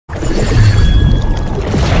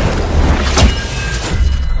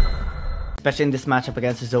especially in this matchup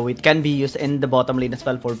against Zoe. It can be used in the bottom lane as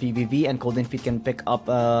well for PvV, and Golden Feet can pick up,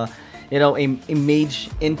 you know, a mage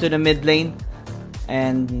into the mid lane.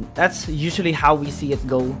 And that's usually how we see it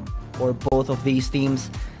go for both of these teams.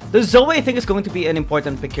 The Zoe, I think, is going to be an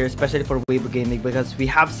important pick here, especially for Weibo Gaming, because we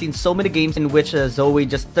have seen so many games in which Zoe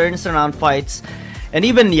just turns around fights. And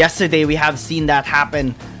even yesterday, we have seen that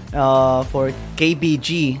happen for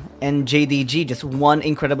KBG and JDG. Just one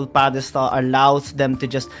incredible pedestal allows them to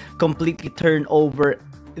just completely turn over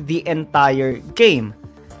the entire game.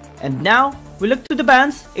 And now, we look to the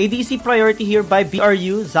bans. ADC priority here by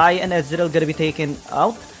BRU. Zai and Ezreal gonna be taken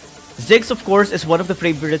out. Ziggs, of course, is one of the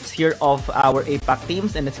favorites here of our APAC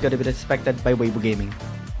teams, and it's gonna be respected by Weibo Gaming.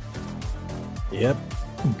 Yep,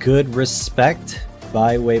 good respect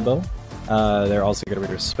by Weibo. They're also gonna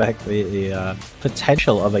respect the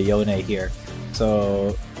potential of a Yone here.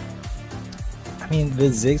 So, I mean, the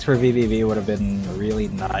Ziggs for VVV would have been really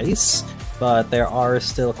nice, but there are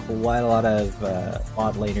still quite a lot of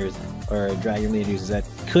bot laners or dragon laners that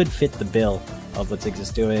could fit the bill of what Ziggs is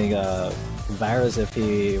doing. Varus, if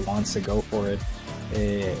he wants to go for it,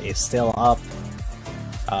 is still up.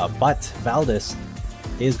 But Valdez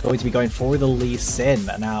is going to be going for the Lee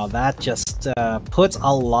Sin. Now that just puts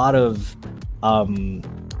a lot of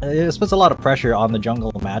pressure on the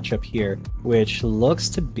jungle matchup here, which looks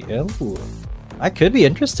to be that could be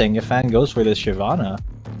interesting if Fan goes for this Shyvana.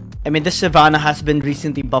 I mean, this Shyvana has been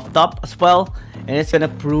recently buffed up as well, and it's gonna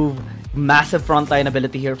prove massive frontline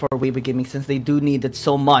ability here for Weibo Gaming, since they do need it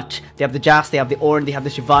so much. They have the Jax, they have the Ornn, they have the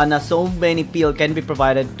Shyvana. So many peel can be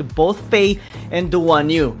provided to both Faye and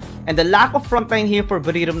Duan-Yu. And the lack of frontline here for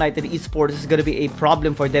WRL United Esports is going to be a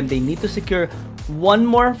problem for them. They need to secure one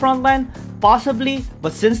more frontline, possibly.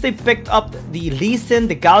 But since they picked up the Lee Sin,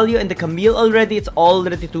 the Galio, and the Camille already, it's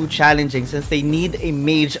already too challenging, since they need a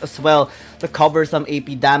mage as well to cover some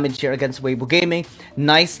AP damage here against Weibo Gaming.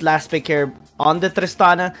 Nice last pick here on the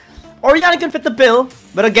Tristana. Orianna can fit the bill,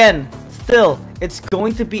 but again, still, it's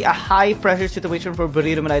going to be a high pressure situation for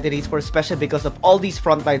WRL United Esports, especially because of all these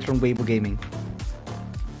front lines from Weibo Gaming.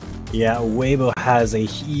 Yeah, Weibo has a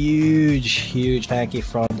huge tanky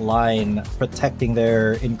front line protecting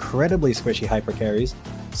their incredibly squishy hyper carries.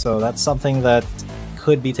 So that's something that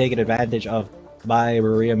could be taken advantage of by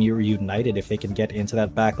WRL United if they can get into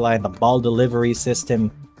that back line. The ball delivery system,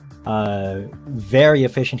 very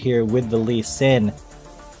efficient here with the Lee Sin.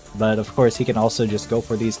 But of course, he can also just go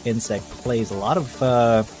for these insect plays. A lot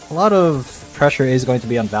of pressure is going to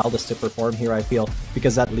be on Valdez to perform here, I feel,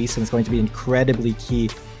 because that Lee Sin is going to be incredibly key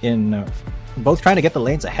in both trying to get the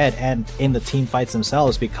lanes ahead and in the team fights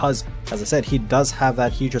themselves. Because, as I said, he does have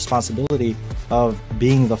that huge responsibility of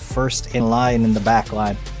being the first in line in the back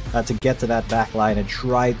line to get to that back line and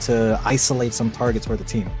try to isolate some targets for the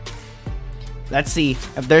team. Let's see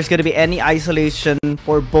if there's going to be any isolation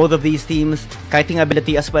for both of these teams. Kiting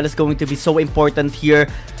ability as well is going to be so important here.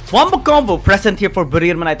 Wombo combo present here for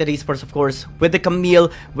WRL United Esports, of course, with the Camille,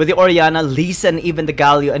 with the Orianna, Lee Sin, and even the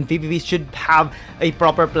Galio. And VVV should have a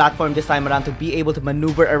proper platform this time around to be able to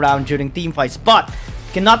maneuver around during team fights. But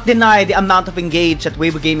cannot deny the amount of engage that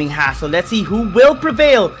Weibo Gaming has. So let's see who will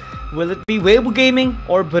prevail. Will it be Weibo Gaming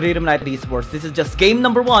or WRL United Esports? This is just game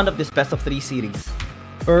number 1 of this best of 3 series.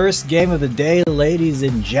 First game of the day, ladies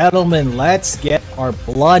and gentlemen. Let's get our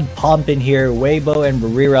blood pumping here. Weibo and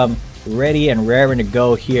Buriram ready and raring to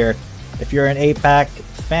go here. If you're an APAC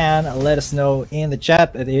fan, let us know in the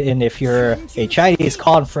chat. And if you're a Chinese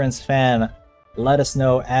conference fan, let us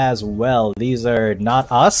know as well. These are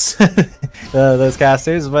not us, those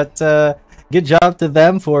casters, but good job to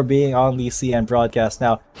them for being on the CN broadcast.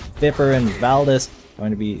 Now, Vipper and Valdez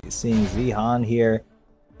going to be seeing Zihan here.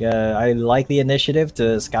 Yeah, I like the initiative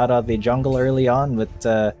to scout out the jungle early on,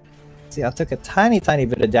 but see, I took a tiny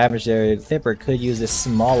bit of damage there. Thipper could use this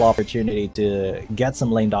small opportunity to get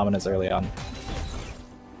some lane dominance early on.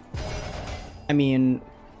 I mean,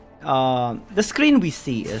 the screen we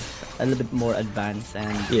see is a little bit more advanced,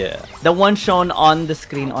 and yeah, the one shown on the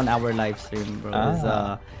screen on our live stream, bro, is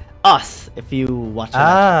us. If you watch it,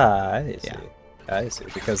 I see. Yeah. I see,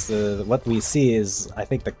 because what we see is, I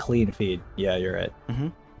think, the clean feed. Yeah, you're right.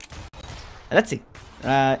 Let's see.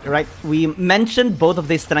 Right, we mentioned both of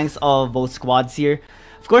the strengths of both squads here.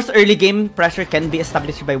 Of course, early game pressure can be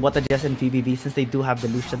established by WTGS and VVV since they do have the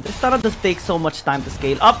Lucian. This started to take so much time to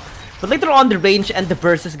scale up, but later on the range and the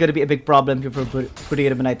burst is going to be a big problem here for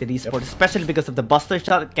WRL United Esports, especially because of the Buster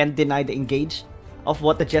Shot. It can deny the engage of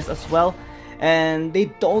WTGS as well, and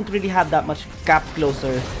they don't really have that much cap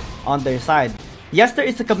closer on their side. Yes, there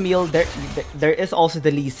is a Camille, there is also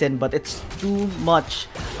the Lee Sin, but it's too much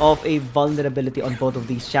of a vulnerability on both of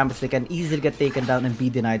these champions. They can easily get taken down and be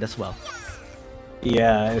denied as well.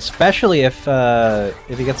 Yeah, especially if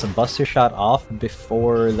he gets a Buster Shot off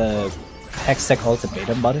before the Hextech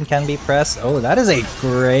Ultimatum button can be pressed. Oh, that is a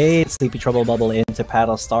great Sleepy Trouble Bubble into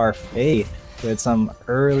Paddle Star Faye with some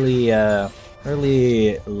early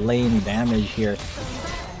lane damage here.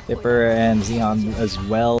 Dipper and Xeon as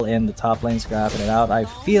well in the top lane scrapping it out. I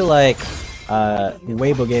feel like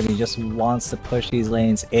Weibo Gaming just wants to push these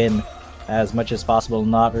lanes in as much as possible,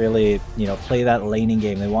 not really, you know, play that laning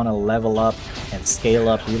game. They want to level up and scale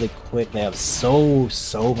up really quick. They have so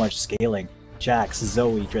much scaling. Jax,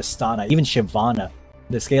 Zoe, Tristana, even Shyvana.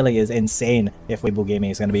 The scaling is insane if Weibo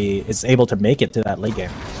Gaming is able to make it to that late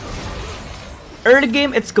game. Early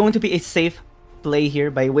game, it's going to be a safe play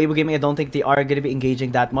here by Weibo Gaming. I don't think they are going to be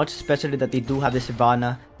engaging that much, especially that they do have the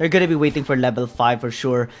Shyvana. They're going to be waiting for level 5 for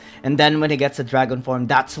sure. And then when he gets a Dragon form,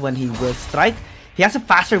 that's when he will strike. He has a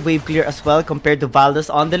faster wave clear as well compared to Valdez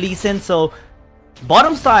on the Lee Sin. So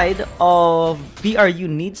bottom side of BRU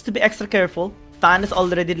needs to be extra careful. Fan is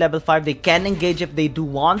already level 5. They can engage if they do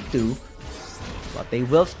want to. But they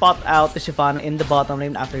will spot out the Shyvana in the bottom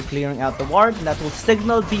lane after clearing out the ward. And that will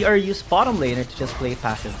signal BRU's bottom laner to just play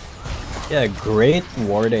passive. Yeah, great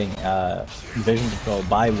warding vision control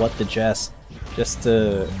by What the Jess, just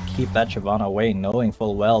to keep that Shyvana away, knowing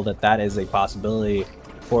full well that that is a possibility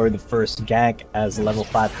for the first gank as level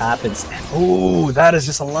 5 happens. Oh, that is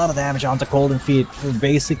just a lot of damage onto Golden Feet for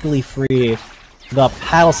basically free the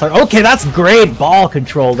Paddle Star. Okay, that's great ball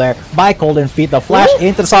control there by Golden Feet. The flash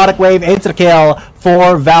into the Sonic Wave, into the kill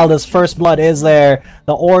for Valdez. First blood is there.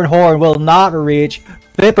 The Orn Horn will not reach.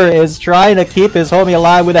 Flipper is trying to keep his homie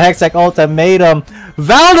alive with a Hextech Ultimatum.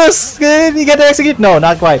 Valdez, can you get to execute? No,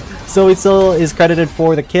 not quite. So he still is credited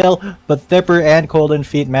for the kill, but Flipper and Golden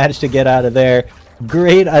Feet managed to get out of there.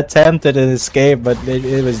 Great attempt at an escape, but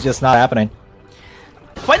it was just not happening.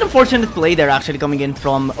 Quite unfortunate play there actually coming in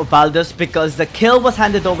from Valdez, because the kill was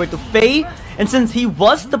handed over to Faye, and since he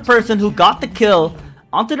was the person who got the kill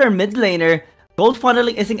onto their mid laner, gold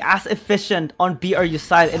funneling isn't as efficient on BRU's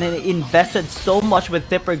side, and it invested so much with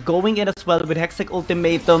Dipper going in as well with Hextech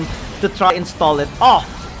Ultimatum to try install it off.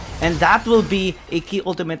 And that will be a key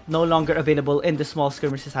ultimate no longer available in the small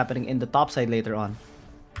skirmishes happening in the top side later on.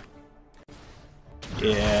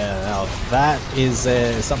 Yeah, now that is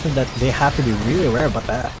something that they have to be really aware about.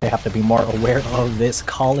 That they have to be more aware of this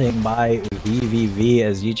calling by VVV,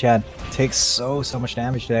 as Yichan takes so much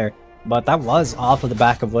damage there. But that was off of the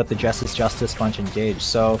back of what the Justice Punch engaged.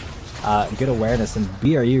 So good awareness, and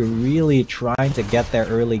BRU really trying to get their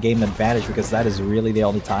early game advantage, because that is really the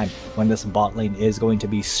only time when this bot lane is going to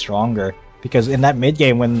be stronger. Because in that mid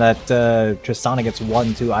game when that Tristana gets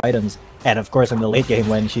 1-2 items, and of course in the late game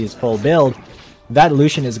when she's full build, that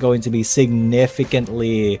Lucian is going to be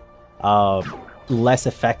significantly less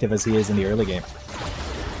effective as he is in the early game.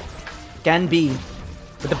 Can be.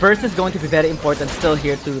 But the burst is going to be very important still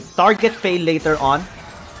here to target Faye later on.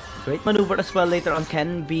 Great maneuver as well later on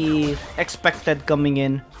can be expected coming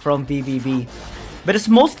in from VVV. But it's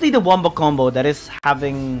mostly the wombo combo that is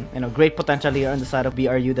having, you know, great potential here on the side of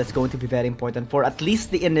BRU. That's going to be very important for at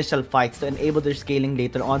least the initial fights to enable their scaling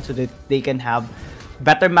later on, so that they can have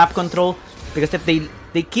better map control. Because if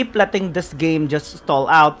they keep letting this game just stall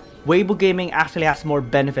out, Weibo Gaming actually has more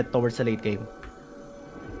benefit towards the late game.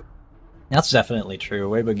 That's definitely true.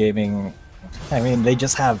 Weibo Gaming, I mean, they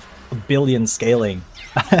just have a billion scaling.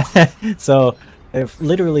 So if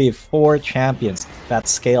literally 4 champions that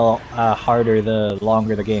scale harder the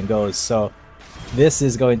longer the game goes. So this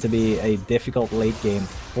is going to be a difficult late game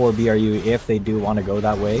for BRU if they do want to go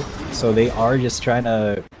that way. So they are just trying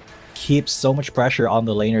to keep so much pressure on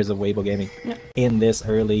the laners of Weibo Gaming in this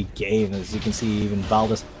early game. As you can see, even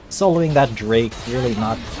Valdez soloing that Drake, really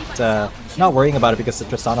not worrying about it, because the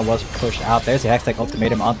Tristana was pushed out. There's the Hextech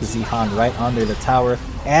Ultimatum onto Zihan right under the tower,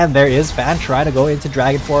 and there is Fan trying to go into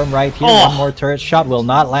Dragon form right here. One more turret shot will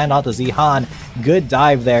not land onto Zihan. Good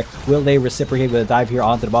dive there. Will they reciprocate with a dive here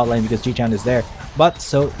onto the bot lane, because Jichan is there? But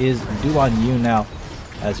so is Duan Yu now,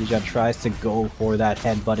 as Jichan tries to go for that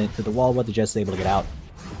headbutt into the wall, but the Jets is able to get out.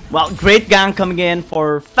 Well, great gang coming in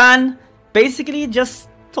for Fan. Basically just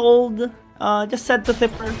told, just said to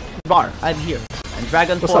Tipper, Bar, I'm here. And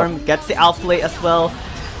Dragon form gets the outplay as well,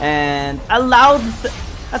 and allowed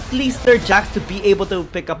at least their Jax to be able to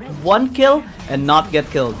pick up 1 kill and not get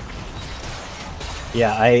killed.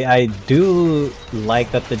 Yeah, I do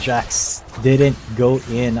like that the Jax didn't go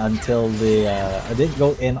in until the didn't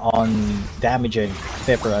go in on damaging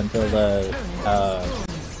Tipper until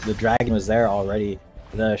the Dragon was there already,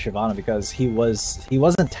 the Shyvana, because he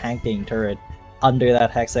wasn't tanking turret under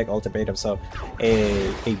that Hextech Ultimatum. So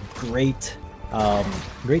a great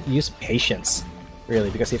great use of patience really,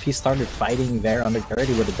 because if he started fighting there under turret,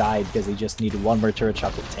 he would have died because he just needed one more turret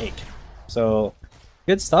shot to take. So,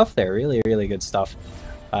 good stuff there. Really, really good stuff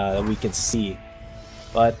that we can see.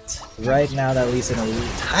 But right now, that leaves in a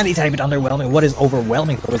tiny bit underwhelming. What is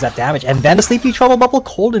overwhelming though is that damage. And then the Sleepy Trouble Bubble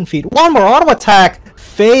Golden Feet. One more auto attack!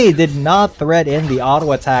 Faye did not thread in the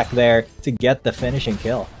auto attack there to get the finishing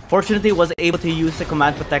kill. Fortunately, was able to use the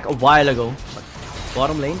command protect a while ago. But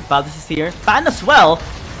bottom lane, Valdez is here. Fan as well!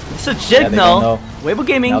 It's a jig now. Weibo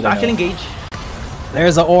Gaming actually engage.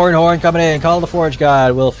 There's the Orin Horn coming in. Call the Forge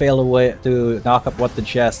God will fail away to knock up What the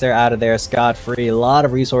Chest. They're out of there scot-free. A lot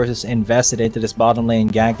of resources invested into this bottom lane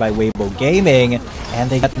gank by Weibo Gaming, and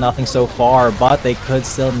they got nothing so far, but they could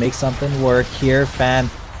still make something work here. Fan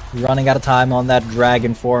running out of time on that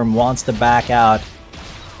dragon form, wants to back out.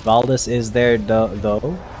 Valdez is there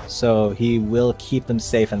though, so he will keep them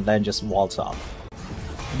safe and then just waltz off.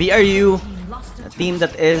 BRU, a team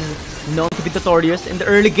that is known to be notorious in the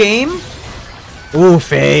early game. Ooh,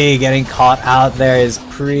 Faye getting caught out there is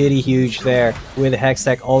pretty huge there with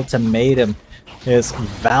Hextech Ultimatum. Is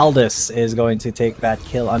Valdez is going to take that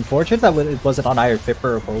kill. Unfortunate that it wasn't on either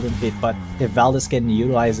Fipper or Golden Feet, but if Valdez can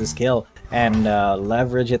utilize this kill and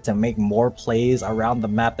leverage it to make more plays around the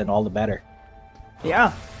map, then all the better.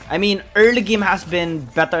 Yeah, I mean, early game has been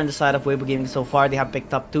better on the side of Weibo Gaming so far. They have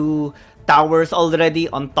picked up 2 towers already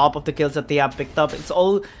on top of the kills that they have picked up. It's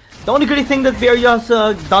all the only great thing that BRU has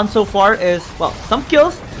done so far is, well, some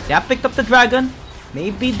kills. They have picked up the dragon.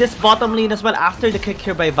 Maybe this bottom lane as well after the kick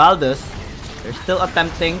here by Valdez. They're still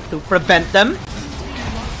attempting to prevent them.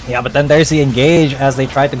 Yeah, but then there's the engage as they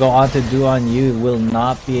try to go on to do on you. Will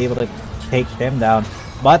not be able to take him down.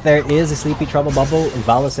 But there is a Sleepy Trouble Bubble.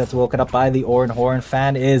 Valdez gets woken up by the Orin Horn.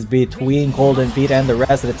 Fan is between Golden Feet and the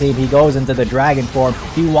rest of the team. He goes into the dragon form.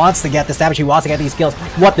 He wants to get this damage. He wants to get these kills.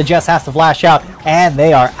 What the Jess has to flash out. And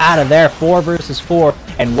they are out of there. 4 versus 4.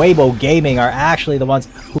 And Weibo Gaming are actually the ones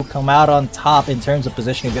who come out on top in terms of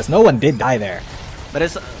positioning, because no one did die there. But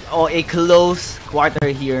it's a close quarter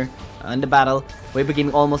here in the battle. Weibo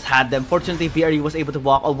Gaming almost had them. Fortunately, BRU was able to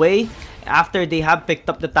walk away after they have picked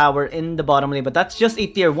up the tower in the bottom lane. But that's just a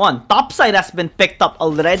tier 1. Topside has been picked up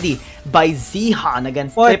already by Zihan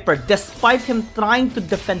against Flipper, despite him trying to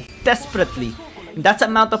defend desperately. And that's the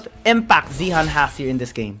amount of impact Zihan has here in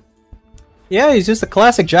this game. Yeah, he's just a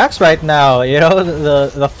classic Jax right now. You know,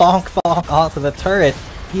 the thonk onto the turret.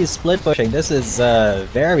 He is split pushing. This is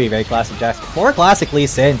very, very classic Jax. More classic Lee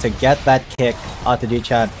Sin to get that kick onto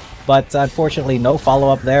Ji-chan. But unfortunately, no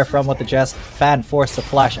follow-up there from What the Jess. Fan forced to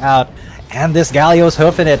flash out. And this Galio's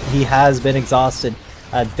hoofing it. He has been exhausted.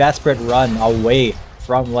 A desperate run away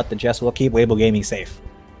from What the Jess will keep Weibo Gaming safe.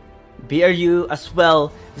 BRU as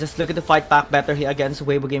well, just looking to fight back better here against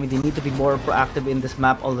Weibo Gaming. They need to be more proactive in this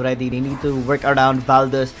map already. They need to work around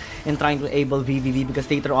Valdez and trying to enable VVV, because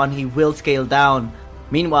later on he will scale down.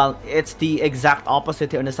 Meanwhile, it's the exact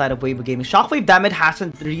opposite here on the side of Weibo Gaming. Shockwave damage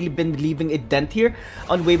hasn't really been leaving a dent here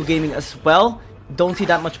on Weibo Gaming as well. Don't see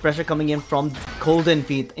that much pressure coming in from Golden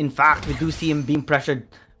Feet. In fact, we do see him being pressured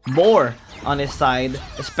more on his side,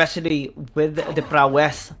 especially with the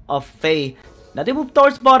prowess of Faye. Now they move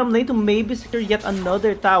towards bottom lane to maybe secure yet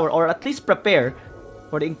another tower, or at least prepare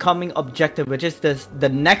for the incoming objective, which is the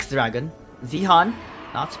next dragon. Zihan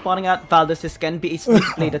not spawning out Valdez. This can be a sneak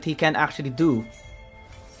play that he can actually do.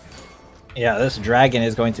 Yeah, this dragon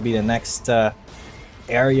is going to be the next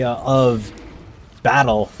area of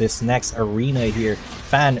battle, this next arena here.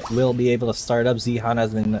 Fan will be able to start up. Zihan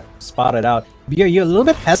has been spotted out. BRU a little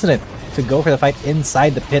bit hesitant to go for the fight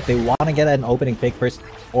inside the pit. They want to get an opening pick first,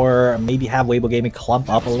 or maybe have Weibo Gaming clump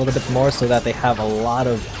up a little bit more so that they have a lot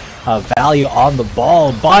of value on the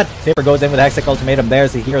ball. But Tipper goes in with Hextech Ultimatum.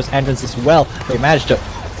 There's the hero's entrance as well. They managed to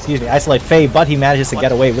isolate Faye, but he manages to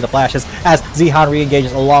get away with the flashes as Zihan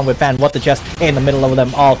re-engages along with Fan. What the Chest in the middle of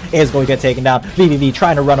them all is going to get taken down. VVV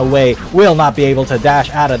trying to run away, will not be able to dash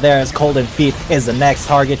out of there as Golden Feet is the next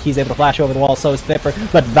target. He's able to flash over the wall, so is Flipper,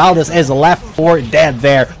 but Valdez is left for dead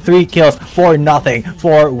there. 3 kills for nothing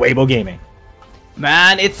for Weibo Gaming.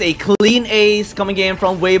 Man, it's a clean ace coming in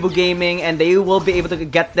from Weibo Gaming, and they will be able to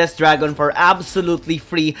get this dragon for absolutely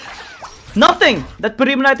free. Nothing that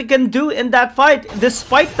Purim United can do in that fight,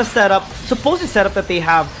 despite the supposed setup that they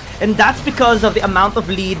have. And that's because of the amount of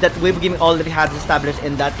lead that Weibo Gaming already has established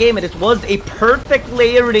in that game. And it was a perfect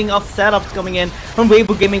layering of setups coming in from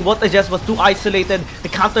Weibo Gaming. What the Jess was too isolated. The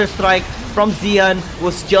counter strike from Zihan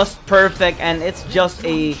was just perfect. And it's just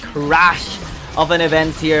a crash of an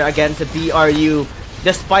event here against the BRU.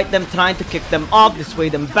 Despite them trying to kick them up,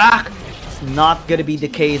 dissuade them back, it's not gonna be the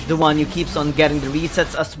case. The one who keeps on getting the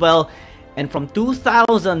resets as well. And from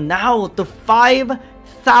 2,000 now to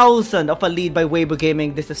 5,000 of a lead by Weibo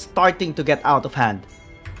Gaming. This is starting to get out of hand.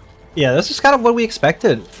 Yeah, this is kind of what we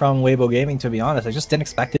expected from Weibo Gaming, to be honest. I just didn't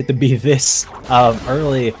expect it to be this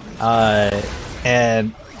early.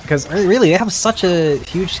 And because really, they have such a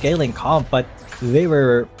huge scaling comp, but they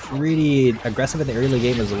were pretty aggressive in the early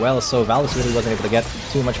game as well, so Valdez really wasn't able to get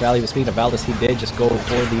too much value. Speaking of Valdez, he did just go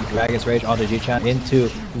for the Dragon's Rage onto G-Chan into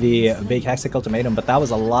the big Hexic Ultimatum, but that was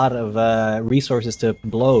a lot of resources to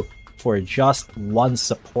blow for just one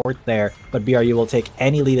support there. But BRU will take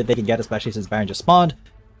any lead that they can get, especially since Baron just spawned.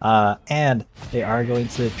 And they are going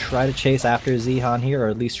to try to chase after Zihan here, or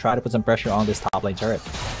at least try to put some pressure on this top lane turret.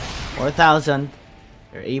 4,000.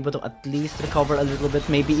 They're able to at least recover a little bit,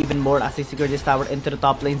 maybe even more as they secure this tower into the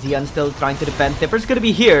top lane. Zihan still trying to defend. Tipper's gonna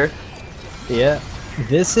be here. Yeah,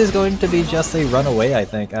 this is going to be just a runaway, I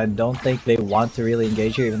think. I don't think they want to really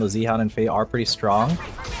engage here, even though Zihan and Faye are pretty strong.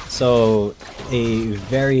 So, a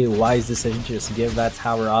very wise decision to just give that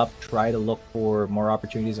tower up, try to look for more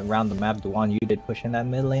opportunities around the map. Duan, you did push in that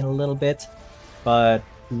mid lane a little bit, but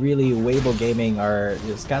really, Weibo Gaming are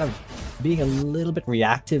just kind of being a little bit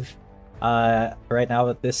reactive. Right now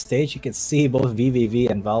at this stage, you can see both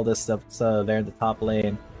VVV and Valdez there in the top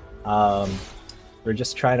lane. We're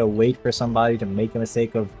just trying to wait for somebody to make a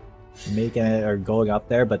mistake of making it or going up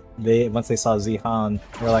there, but once they saw Zihan,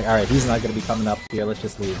 they're like, alright, he's not going to be coming up here, let's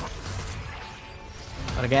just leave.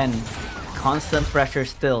 But again, constant pressure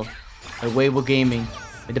still by Weibo Gaming.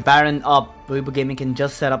 With the Baron up, Weibo Gaming can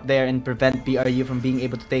just set up there and prevent BRU from being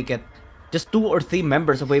able to take it. Just 2 or 3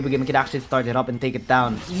 members of Weibo Gaming can actually start it up and take it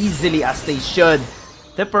down easily as they should.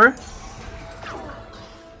 Tipper.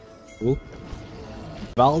 Ooh.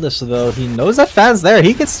 Valdez, though, he knows that Fan's there.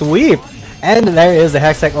 He can sweep. And there is the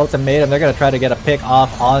Hextech Ultimatum. They're going to try to get a pick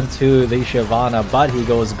off onto the Shyvana, but he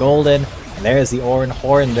goes golden. And there's the Orin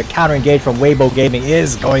Horn. The counter engage from Weibo Gaming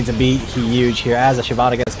is going to be huge here as the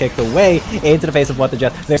Shyvana gets kicked away into the face of What the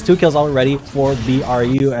Jet. There's 2 kills already for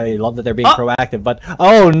BRU. I love that they're being proactive, but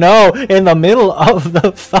oh no! In the middle of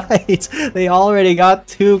the fight, they already got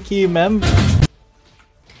 2 key members.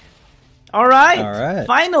 Alright,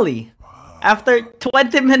 finally! After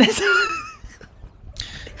 20 minutes.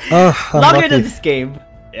 Longer than this game.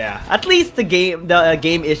 Yeah, at least the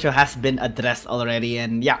game issue has been addressed already,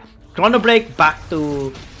 and yeah. Chrono break back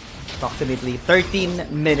to approximately 13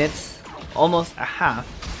 minutes, almost a half,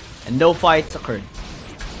 and no fights occurred.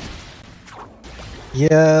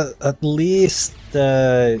 Yeah, at least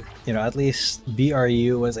at least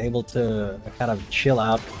BRU was able to kind of chill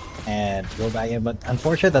out and go back in, but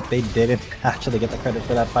unfortunate that they didn't actually get the credit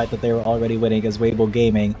for that fight that they were already winning, as Weibo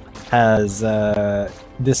Gaming has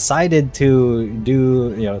decided to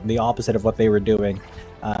do the opposite of what they were doing,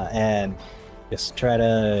 and just try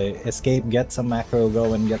to escape, get some macro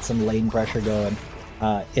going, get some lane pressure going,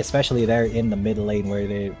 especially there in the mid lane where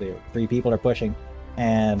the 3 people are pushing.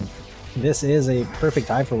 And this is a perfect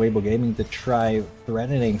time for Weibo Gaming to try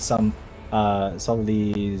threatening some of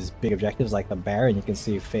these big objectives like the Baron. You can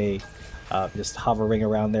see Faye just hovering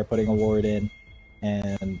around there, putting a ward in.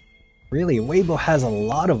 And really, Weibo has a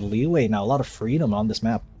lot of leeway now, a lot of freedom on this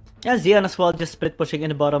map. Yeah, Zihan as well, just split pushing in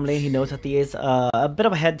the bottom lane. He knows that he is a bit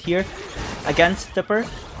of a head here against Tipper.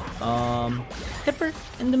 Tipper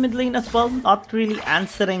in the mid lane as well, not really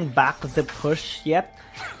answering back the push yet.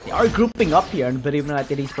 They are grouping up here on the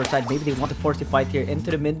United Esports side. Maybe they want to force the fight here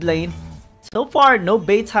into the mid lane. So far, no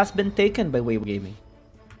baits has been taken by Weibo Gaming.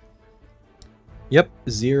 Yep,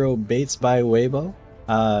 0 baits by Weibo.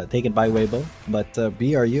 Taken by Weibo, but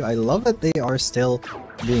BRU, I love that they are still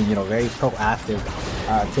being, very proactive,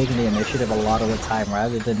 taking the initiative a lot of the time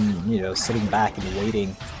rather than, sitting back and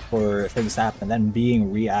waiting for things to happen and then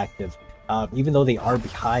being reactive. Even though they are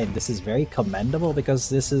behind, this is very commendable because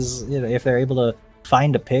this is, if they're able to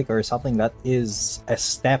find a pick or something, that is a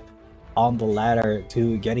step on the ladder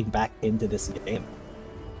to getting back into this game.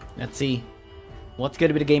 Let's see. What's going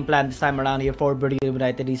to be the game plan this time around here for BRU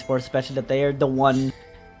United Esports, especially that they are the one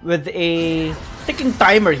with a ticking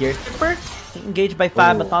timer here. Tipper engaged by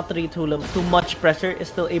Fab, but not really too much pressure, is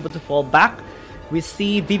still able to fall back. We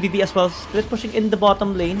see VVV as well split pushing in the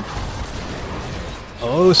bottom lane.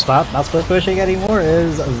 Oh, stop, not split pushing anymore.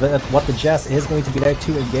 Is What the Jess is going to be there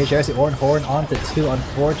to engage. There's the Orin Horn onto 2.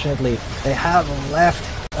 Unfortunately, they have left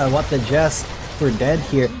What the Jess for dead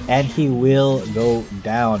here, and he will go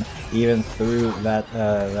down even through that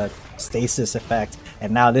stasis effect.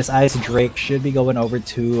 And now this Ice Drake should be going over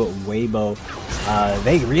to Weibo.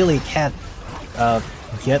 They really can't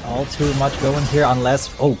get all too much going here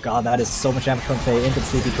unless... Oh god, that is so much damage from Faye into the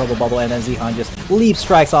Sleepy Trouble Bubble, and then Zihan just leap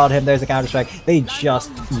strikes on him. There's a counter strike. They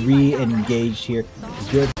just re-engaged here.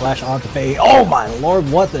 Good flash onto Faye. Oh my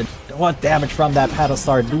lord, what damage from that Paddle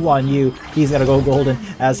Star. Duan Yu, he's gonna go golden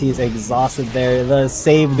as he's exhausted there. The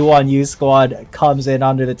same Duan Yu squad comes in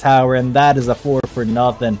under the tower, and that is a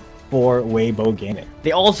 4-0 for Weibo Gaming.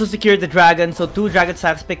 They also secured the Dragon, so 2 Dragon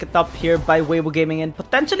Sacks pick it up here by Weibo Gaming, and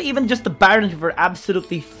potentially even just the Baron for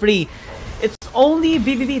absolutely free. It's only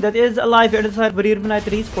BBB that is alive here inside Wild Rift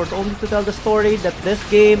Esports, only to tell the story that this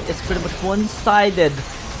game is pretty much one-sided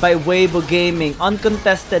by Weibo Gaming.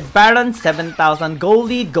 Uncontested Baron, 7,000 gold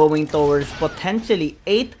lead, going towards potentially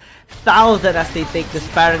 8,000 as they take this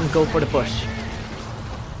Baron and go for the push.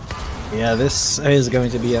 Yeah, this is going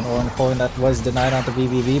to be an orange coin that was denied onto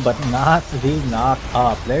BBV, but not the knock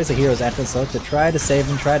up. There's a hero's entrance, so to try to save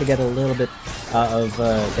him, try to get a little bit of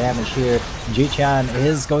damage here. Ji-chan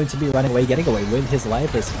is going to be running away, getting away with his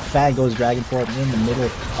life as Fan goes Dragon Form in the middle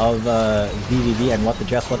of BBV, and what the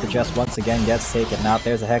Jest once again gets taken out.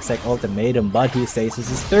 There's a Hextech ultimatum, but he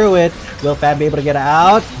stasis through it. Will Fan be able to get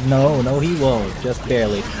out? No, he won't. Just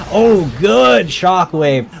barely. Oh, good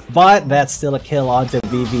Shockwave, but that's still a kill onto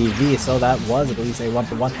BBV. So that was at least a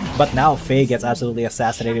 1-for-1, but now Faye gets absolutely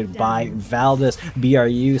assassinated by Valdez.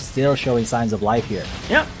 BRU still showing signs of life here.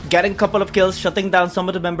 Yeah, getting a couple of kills, shutting down some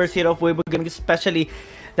of the members here of Weibo Gaming, especially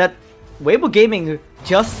that Weibo Gaming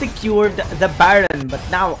just secured the Baron, but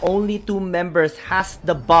now only 2 members has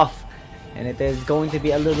the buff, and it is going to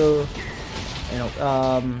be a little,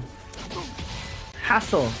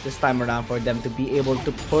 hassle this time around for them to be able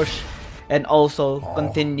to push and also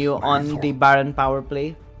continue on the Baron power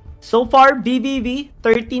play. So far, BBV,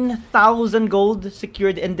 13,000 gold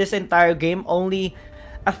secured in this entire game. Only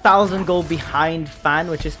 1,000 gold behind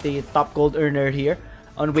Fan, which is the top gold earner here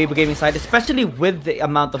on Weibo Gaming side, especially with the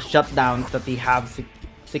amount of shutdowns that they have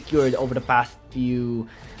secured over the past few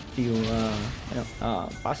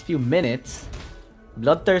minutes.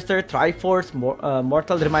 Bloodthirster, Triforce,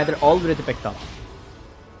 Mortal Reminder, already picked up.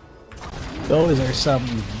 Those are some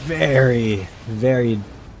very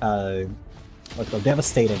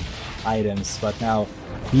devastating items, but now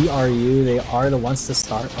BRU, they are the ones to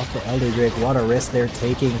start off the Elder Drake. What a risk they're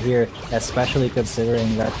taking here, especially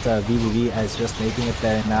considering that BBV is just making it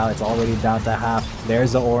there now. It's already down to half.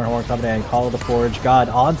 There's the Oran Horn coming in, Call of the Forge God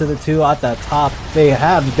onto the 2 at the top. They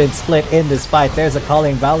have been split in this fight. There's a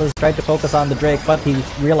calling. Valdez tried to focus on the Drake, but he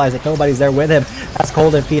realized that nobody's there with him as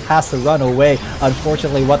Golden Feet has to run away.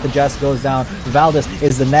 Unfortunately, what the Jest goes down. Valdez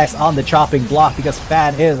is the next on the chopping block because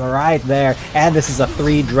Fan is right there, and this is a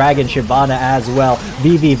 3 Dragon Shyvana as well.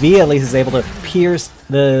 BBV at least is able to pierce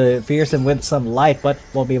him with some light, but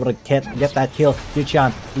won't be able to get that kill.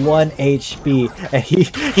 Yuchan, 1 HP. And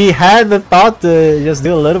he had the thought to just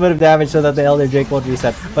do a little bit of damage so that the Elder Drake won't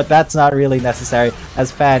reset, but that's not really necessary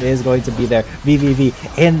as Fan is going to be there.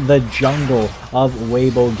 BBV in the jungle of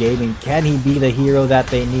Weibo Gaming. Can he be the hero that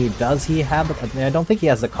they need? Does he have I don't think he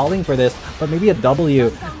has the calling for this, but maybe a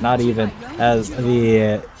W, not even, as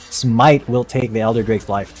the Smite will take the Elder Drake's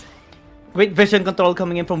life. Great vision control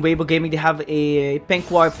coming in from Weibo Gaming. They have a pink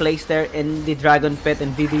ward placed there in the Dragon Pit,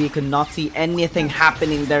 and BBB could not see anything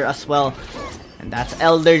happening there as well. And that's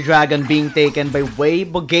Elder Dragon being taken by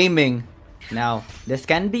Weibo Gaming. Now, this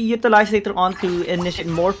can be utilized later on to initiate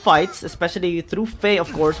more fights, especially through Faye, of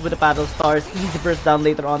course, with the Battle Stars. Easy burst down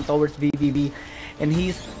later on towards BBB, and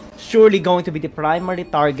he's surely going to be the primary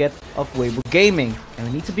target of Weibo Gaming. And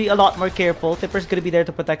we need to be a lot more careful. Tipper's going to be there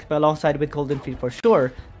to protect him alongside with Golden Feet for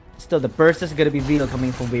sure. Still, the burst is going to be real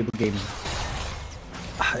coming from Weibo Gaming.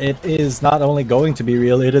 It is not only going to be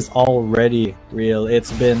real, it is already real.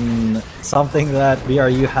 It's been something that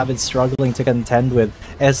BRU have been struggling to contend with,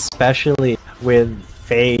 especially with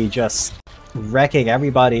Faye just wrecking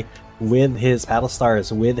everybody with his Battle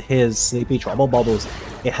Stars, with his Sleepy Trouble Bubbles.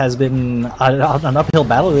 It has been an uphill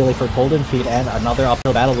battle really for Golden Feet, and another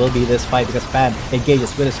uphill battle will be this fight because Fan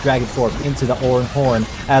engages with his Dragon Form into the Oran Horn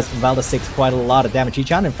as Valdez takes quite a lot of damage.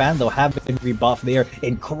 Ji-chan and Fan though have been rebuffed. They are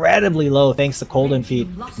incredibly low thanks to Golden Feet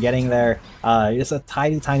getting there just a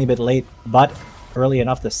tiny bit late, but early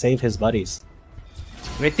enough to save his buddies.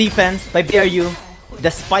 Great defense by BRU.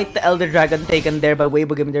 Despite the Elder Dragon taken there by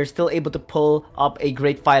Weibo Gaming, they're still able to pull up a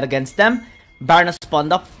great fight against them. Baron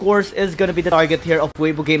spawned, of course, is going to be the target here of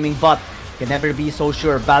Weibo Gaming, but can never be so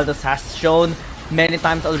sure. Valdez has shown many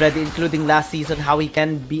times already, including last season, how he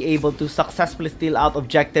can be able to successfully steal out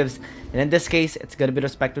objectives. And in this case, it's going to be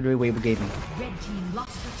respected by Weibo Gaming.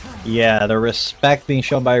 Yeah, the respect being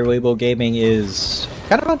shown by Weibo Gaming is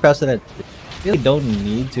kind of unprecedented. really don't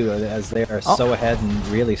need to, as they are so ahead and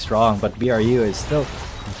really strong. But BRU is still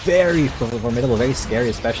very formidable, very scary,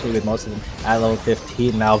 especially with most of them at level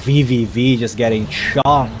 15. Now VVV just getting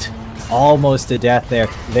chonked almost to death there.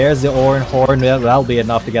 There's the Oran Horn. That'll be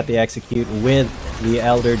enough to get the execute with the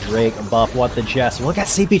Elder Drake buff. What the jest. Look at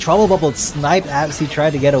CP Trouble Bubble sniped as he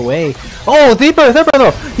tried to get away. Oh, Deeper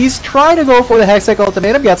though. He's trying to go for the Hextech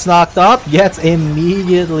Ultimatum, gets knocked up, gets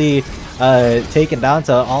immediately taken down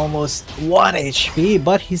to almost 1 HP,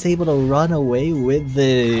 but he's able to run away with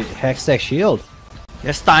the Hextech Shield.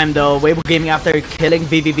 This time though, Weibo Gaming, after killing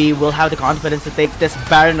VVV, will have the confidence to take this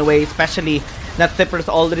Baron away, especially that Tipper is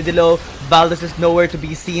already low. Valdez is nowhere to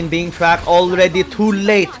be seen, being tracked already, too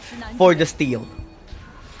late for the steal.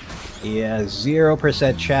 Yeah,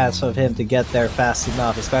 0% chance of him to get there fast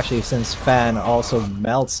enough, especially since Fan also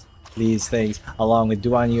melts these things along with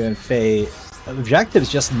Duan Yu and Fei.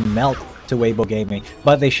 Objectives just melt to Weibo Gaming,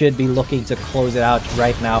 but they should be looking to close it out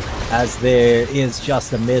right now as there is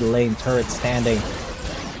just a mid lane turret standing.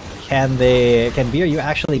 Can BRU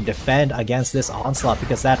actually defend against this onslaught,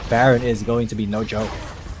 because that Baron is going to be no joke.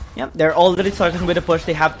 Yep, they're already starting with a push.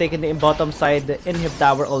 They have taken the bottom side, the inhib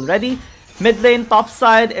tower already. Mid lane, top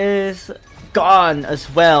side is gone as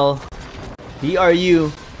well.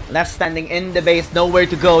 BRU left standing in the base, nowhere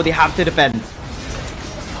to go. They have to defend.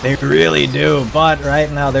 They really do, but right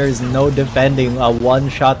now there is no defending a one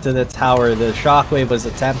shot to the tower. The shockwave was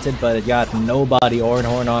attempted, but it got nobody. Oran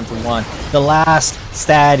Horn onto one. The last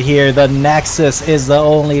stand here, the Nexus is the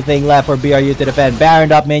only thing left for BRU to defend.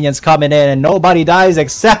 Baroned up minions coming in, and nobody dies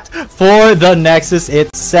except for the Nexus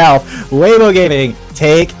itself. Weibo Gaming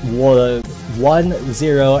take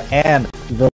 1-0 and the